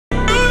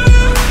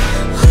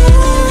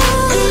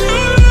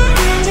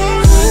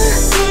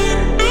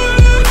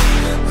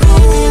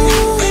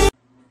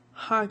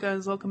Hi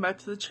guys, welcome back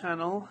to the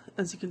channel.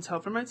 As you can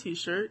tell from my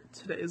t-shirt,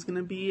 today is going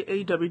to be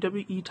a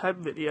WWE type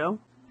video.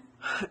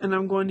 And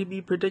I'm going to be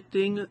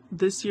predicting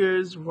this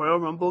year's Royal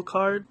Rumble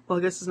card. Well,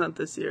 I guess it's not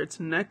this year, it's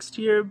next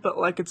year, but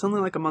it's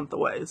only a month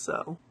away,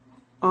 so.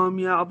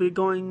 Yeah, I'll be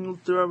going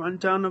through a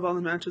rundown of all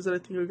the matches that I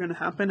think are going to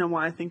happen and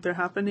why I think they're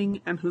happening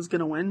and who's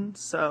going to win,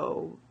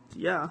 so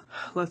yeah.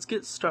 Let's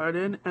get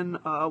started, and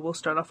we'll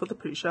start off with the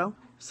pre-show.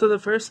 So the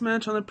first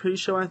match on the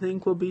pre-show I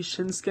think will be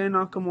Shinsuke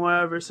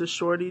Nakamura versus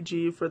Shorty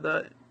G for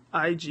the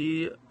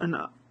IG,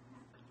 not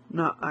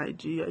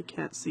IG, I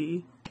can't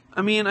see.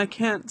 I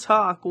can't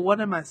talk,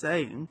 what am I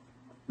saying?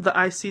 The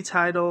IC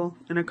title,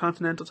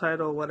 Intercontinental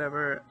title,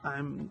 whatever,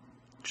 I'm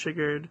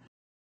triggered.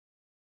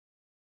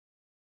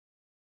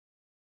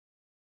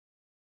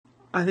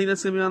 I think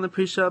that's going to be on the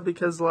pre-show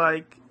because,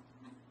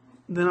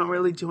 they don't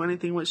really do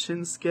anything with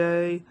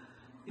Shinsuke,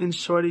 and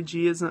Shorty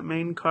G isn't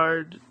main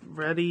card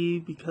ready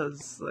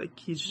because,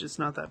 he's just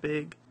not that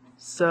big.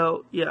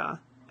 So, yeah.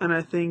 And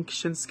I think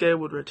Shinsuke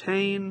would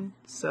retain,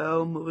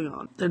 so moving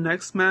on. The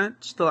next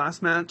match, the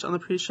last match on the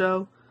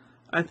pre-show,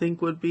 I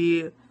think would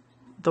be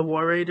the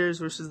War Raiders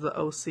versus the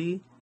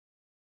OC.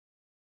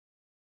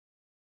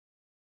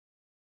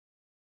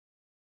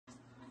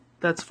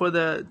 That's for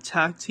the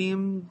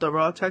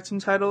Raw tag team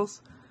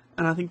titles,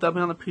 and I think that'll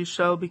be on the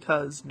pre-show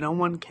because no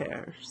one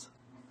cares.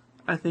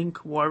 I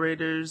think War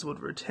Raiders would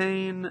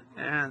retain,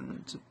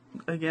 and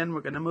again,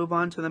 we're gonna move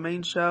on to the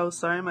main show.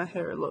 Sorry, my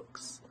hair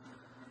looks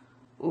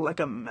like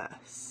a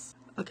mess.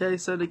 Okay,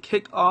 so to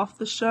kick off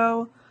the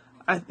show,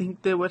 I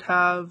think they would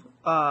have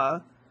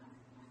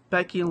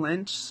Becky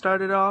Lynch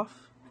started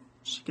off.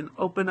 She can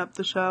open up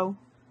the show.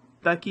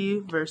 Becky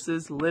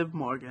versus Liv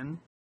Morgan.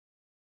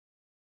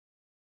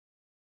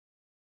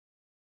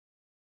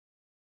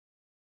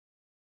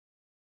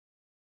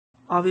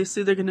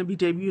 Obviously, they're going to be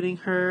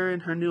debuting her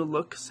in her new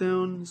look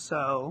soon,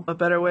 so a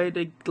better way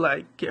to,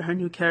 get her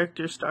new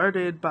character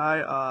started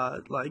by,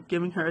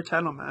 giving her a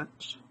title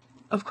match.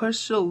 Of course,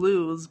 she'll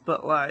lose,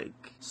 but,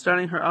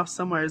 starting her off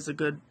somewhere is a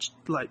good,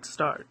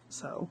 start,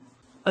 so.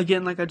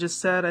 Again, like I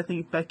just said, I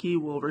think Becky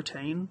will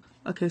retain.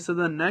 Okay, so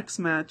the next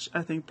match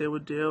I think they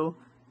would do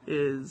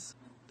is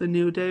the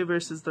New Day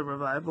versus the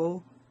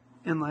Revival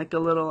in, a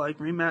little,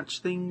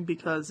 rematch thing,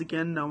 because,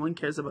 again, no one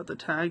cares about the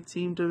tag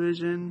team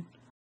division.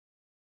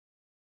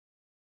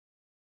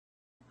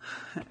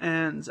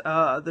 And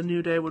the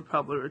New Day would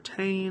probably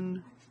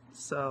retain,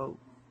 so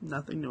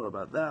nothing new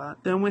about that.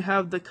 Then we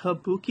have the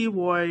Kabuki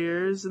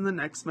Warriors in the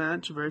next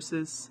match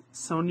versus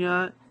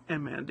Sonya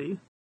and Mandy.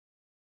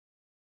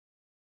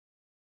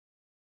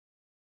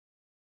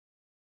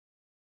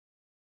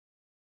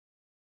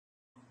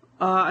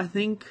 I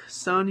think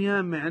Sonya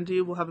and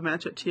Mandy will have a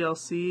match at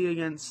TLC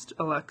against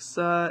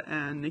Alexa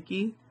and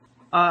Nikki.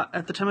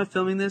 At the time of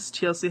filming this,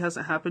 TLC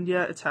hasn't happened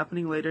yet. It's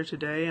happening later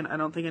today, and I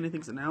don't think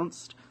anything's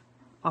announced.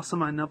 Also,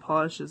 my nail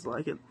polish is,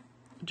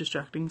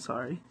 distracting,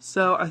 sorry.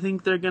 So, I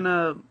think they're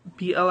gonna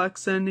beat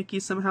Alexa and Nikki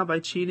somehow by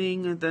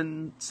cheating, and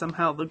then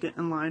somehow they'll get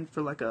in line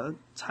for, a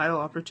title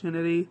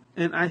opportunity.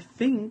 And I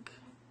think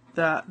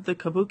that the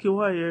Kabuki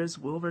Warriors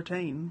will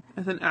retain.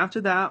 And then after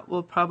that,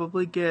 we'll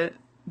probably get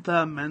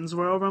the Men's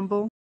Royal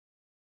Rumble.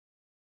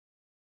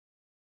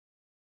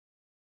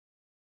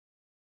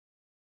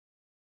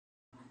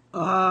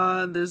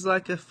 There's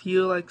a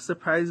few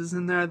surprises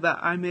in there that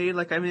I made.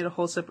 I made a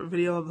whole separate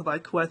video of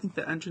who I think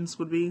the entrance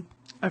would be.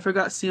 I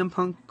forgot CM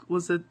Punk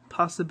was a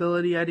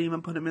possibility. I didn't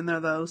even put him in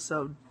there though,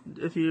 so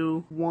if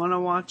you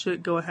wanna watch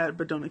it, go ahead,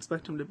 but don't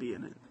expect him to be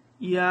in it.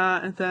 Yeah,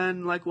 and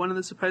then one of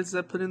the surprises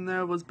I put in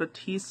there was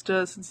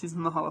Batista, since he's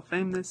in the Hall of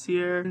Fame this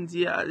year. And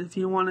yeah, if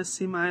you wanna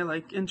see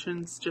my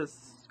entrance,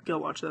 just go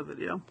watch that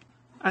video.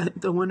 I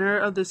think the winner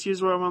of this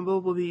year's Royal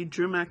Rumble will be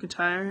Drew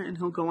McIntyre, and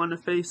he'll go on to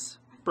face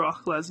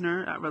Brock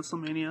Lesnar at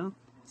WrestleMania,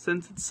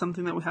 since it's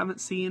something that we haven't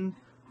seen,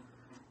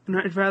 and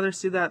I'd rather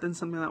see that than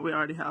something that we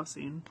already have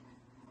seen.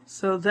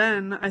 So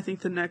then, I think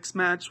the next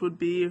match would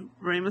be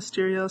Rey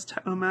Mysterio's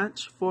title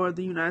match for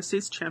the United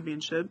States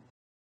Championship.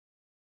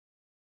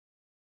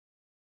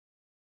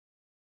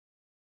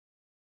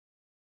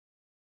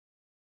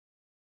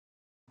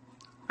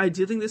 I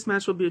do think this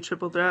match will be a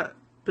triple threat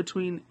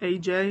between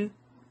AJ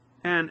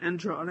and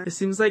Andrade. It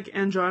seems like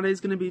Andrade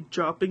is going to be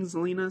dropping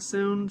Zelina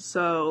soon,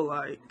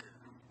 so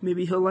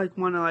maybe he'll want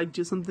to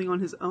do something on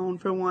his own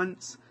for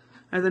once,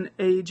 and then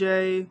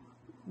AJ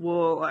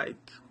will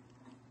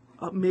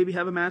maybe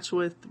have a match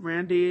with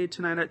Randy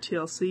tonight at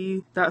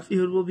TLC. That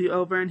feud will be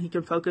over and he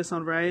can focus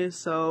on Rey,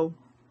 so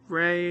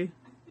Rey,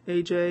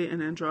 AJ,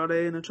 and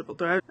Andrade in a triple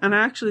threat. And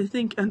I actually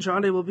think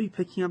Andrade will be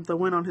picking up the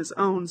win on his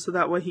own, so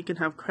that way he can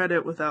have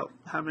credit without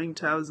having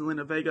to have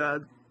Zelina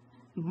Vega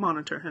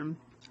monitor him.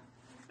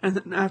 And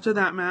then after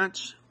that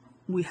match,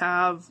 we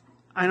have,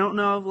 I don't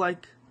know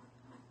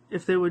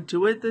if they would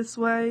do it this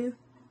way,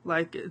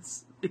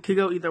 it could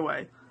go either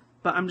way.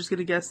 But I'm just going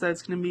to guess that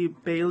it's going to be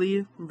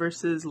Bayley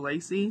versus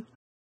Lacey.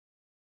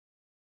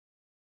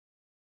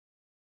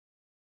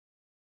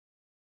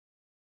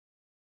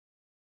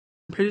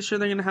 I'm pretty sure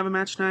they're going to have a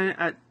match tonight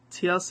at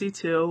TLC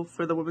 2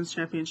 for the Women's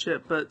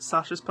Championship, but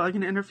Sasha's probably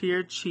going to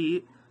interfere,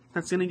 cheat.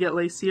 That's going to get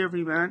Lacey a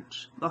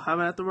rematch. They'll have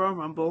it at the Royal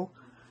Rumble.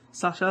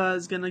 Sasha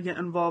is going to get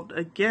involved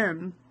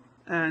again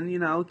and, you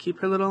know, keep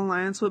her little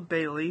alliance with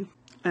Bayley.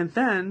 And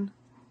then,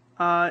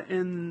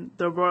 in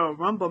the Royal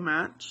Rumble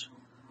match,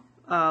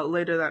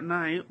 later that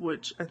night,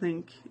 which I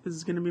think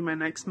is going to be my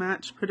next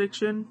match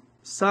prediction,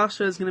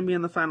 Sasha is going to be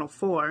in the Final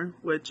Four,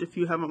 which if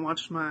you haven't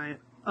watched my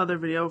other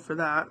video for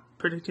that,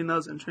 predicting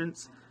those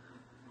entrants,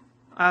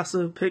 I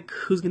also pick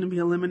who's going to be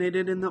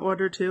eliminated in the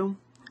order too.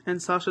 And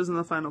Sasha's in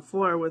the Final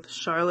Four with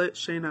Charlotte,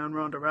 Shayna, and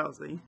Ronda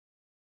Rousey.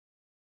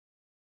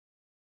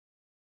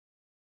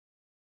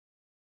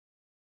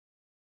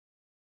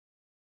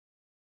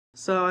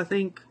 So I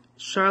think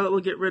Charlotte will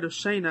get rid of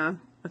Shayna,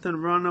 and then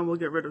Ronda will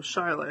get rid of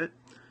Charlotte.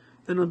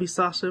 Then it'll be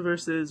Sasha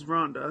versus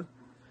Ronda.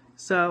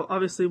 So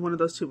obviously one of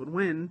those two would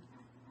win,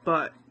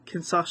 but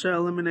can Sasha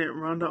eliminate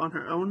Ronda on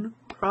her own?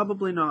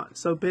 Probably not.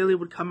 So Bayley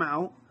would come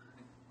out,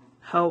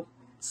 help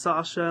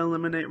Sasha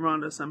eliminate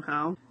Ronda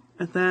somehow.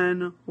 And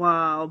then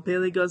while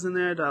Bayley goes in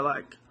there to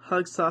like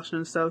hug Sasha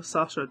and stuff,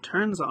 Sasha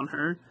turns on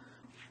her.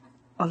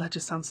 Oh, that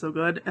just sounds so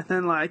good. And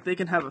then like they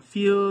can have a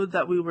feud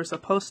that we were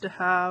supposed to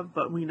have,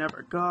 but we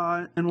never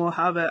got. And we'll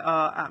have it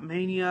at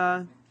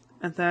Mania.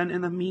 And then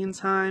in the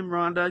meantime,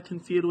 Ronda can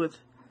feud with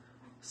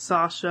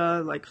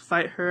Sasha, like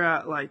fight her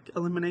at like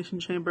Elimination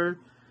Chamber.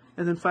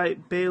 And then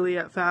fight Bayley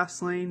at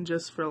Fastlane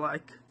just for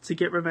like to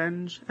get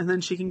revenge. And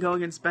then she can go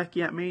against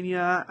Becky at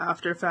Mania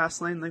after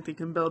Fastlane. Like they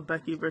can build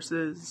Becky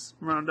versus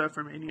Ronda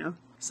for Mania.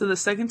 So the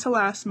second to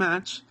last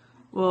match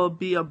will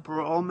be a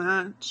brawl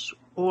match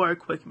or a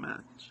quick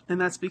match. And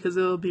that's because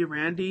it will be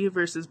Randy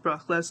versus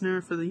Brock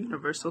Lesnar for the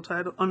Universal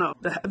title. Oh no,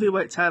 the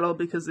heavyweight title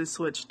because they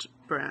switched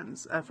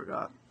brands. I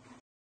forgot.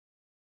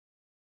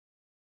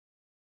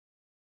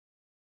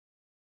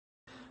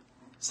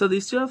 So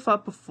these two have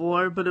fought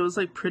before, but it was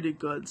like pretty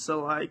good.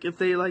 So like if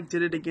they like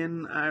did it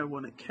again, I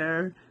wouldn't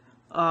care.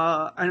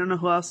 I don't know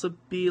who else would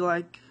be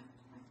like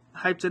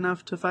hyped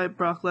enough to fight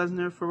Brock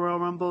Lesnar for Royal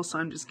Rumble, so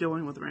I'm just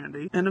going with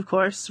Randy. And of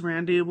course,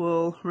 Randy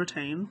will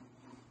retain.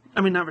 I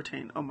mean, not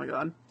retain. Oh my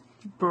god.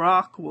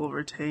 Brock will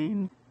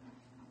retain.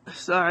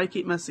 Sorry, I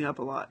keep messing up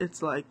a lot.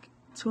 It's like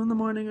 2 in the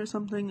morning or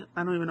something.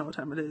 I don't even know what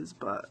time it is,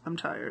 but I'm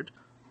tired.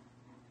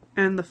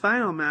 And the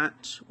final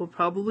match will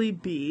probably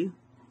be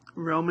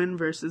Roman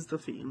versus The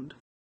Fiend.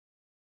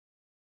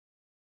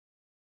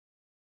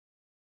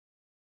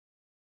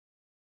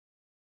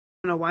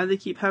 I don't know why they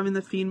keep having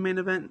The Fiend main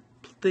event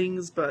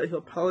things, but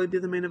he'll probably be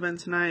the main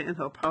event tonight, and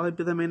he'll probably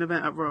be the main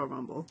event at Royal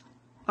Rumble.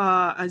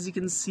 As you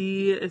can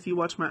see, if you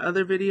watch my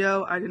other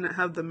video, I didn't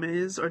have The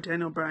Miz or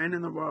Daniel Bryan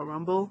in the Royal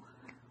Rumble,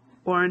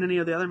 or in any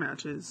of the other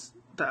matches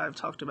that I've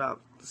talked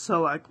about.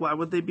 So, like, why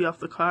would they be off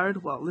the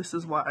card? Well, this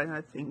is why I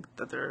think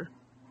that they're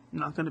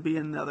not going to be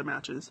in the other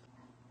matches.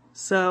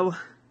 So,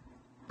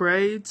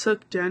 Bray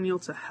took Daniel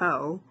to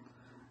hell,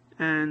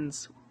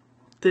 and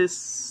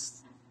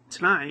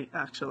tonight,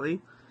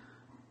 actually,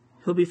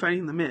 he'll be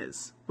fighting The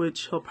Miz,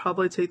 which he'll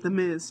probably take The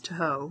Miz to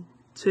hell,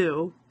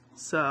 too,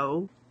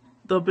 so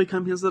they'll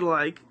become his little,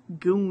 like,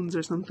 goons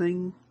or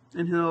something,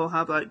 and he'll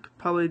have, like,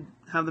 probably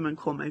have them in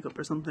cool makeup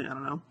or something, I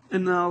don't know.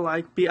 And they'll,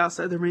 like, be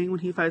outside the ring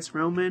when he fights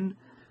Roman,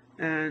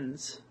 and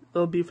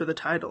it'll be for the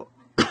title.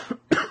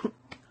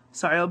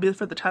 Sorry, it'll be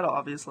for the title,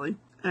 obviously.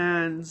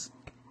 And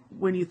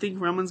when you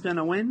think Roman's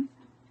gonna win,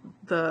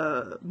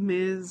 The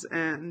Miz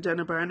and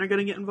Daniel Bryan are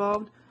gonna get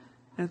involved,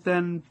 and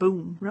then,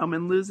 boom,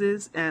 Roman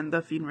loses, and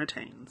The Fiend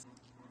retains.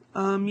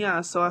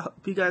 Yeah, so I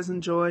hope you guys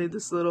enjoy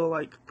this little,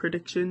 like,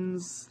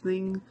 predictions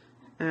thing,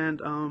 and,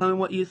 tell me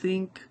what you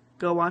think.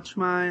 Go watch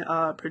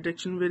my,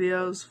 prediction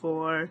videos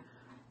for,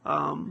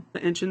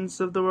 the entrance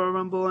of the Royal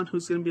Rumble and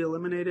who's gonna be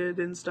eliminated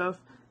and stuff.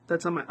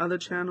 That's on my other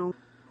channel.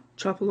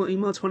 Tropical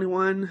Emo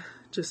 21,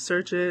 just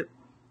search it,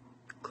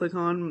 click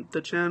on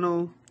the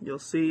channel, you'll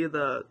see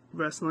the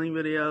wrestling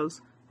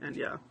videos, and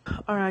yeah.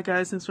 Alright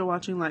guys, thanks for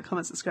watching, like,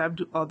 comment, subscribe,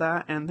 do all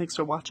that, and thanks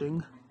for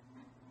watching.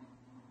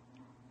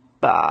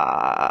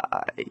 Bye.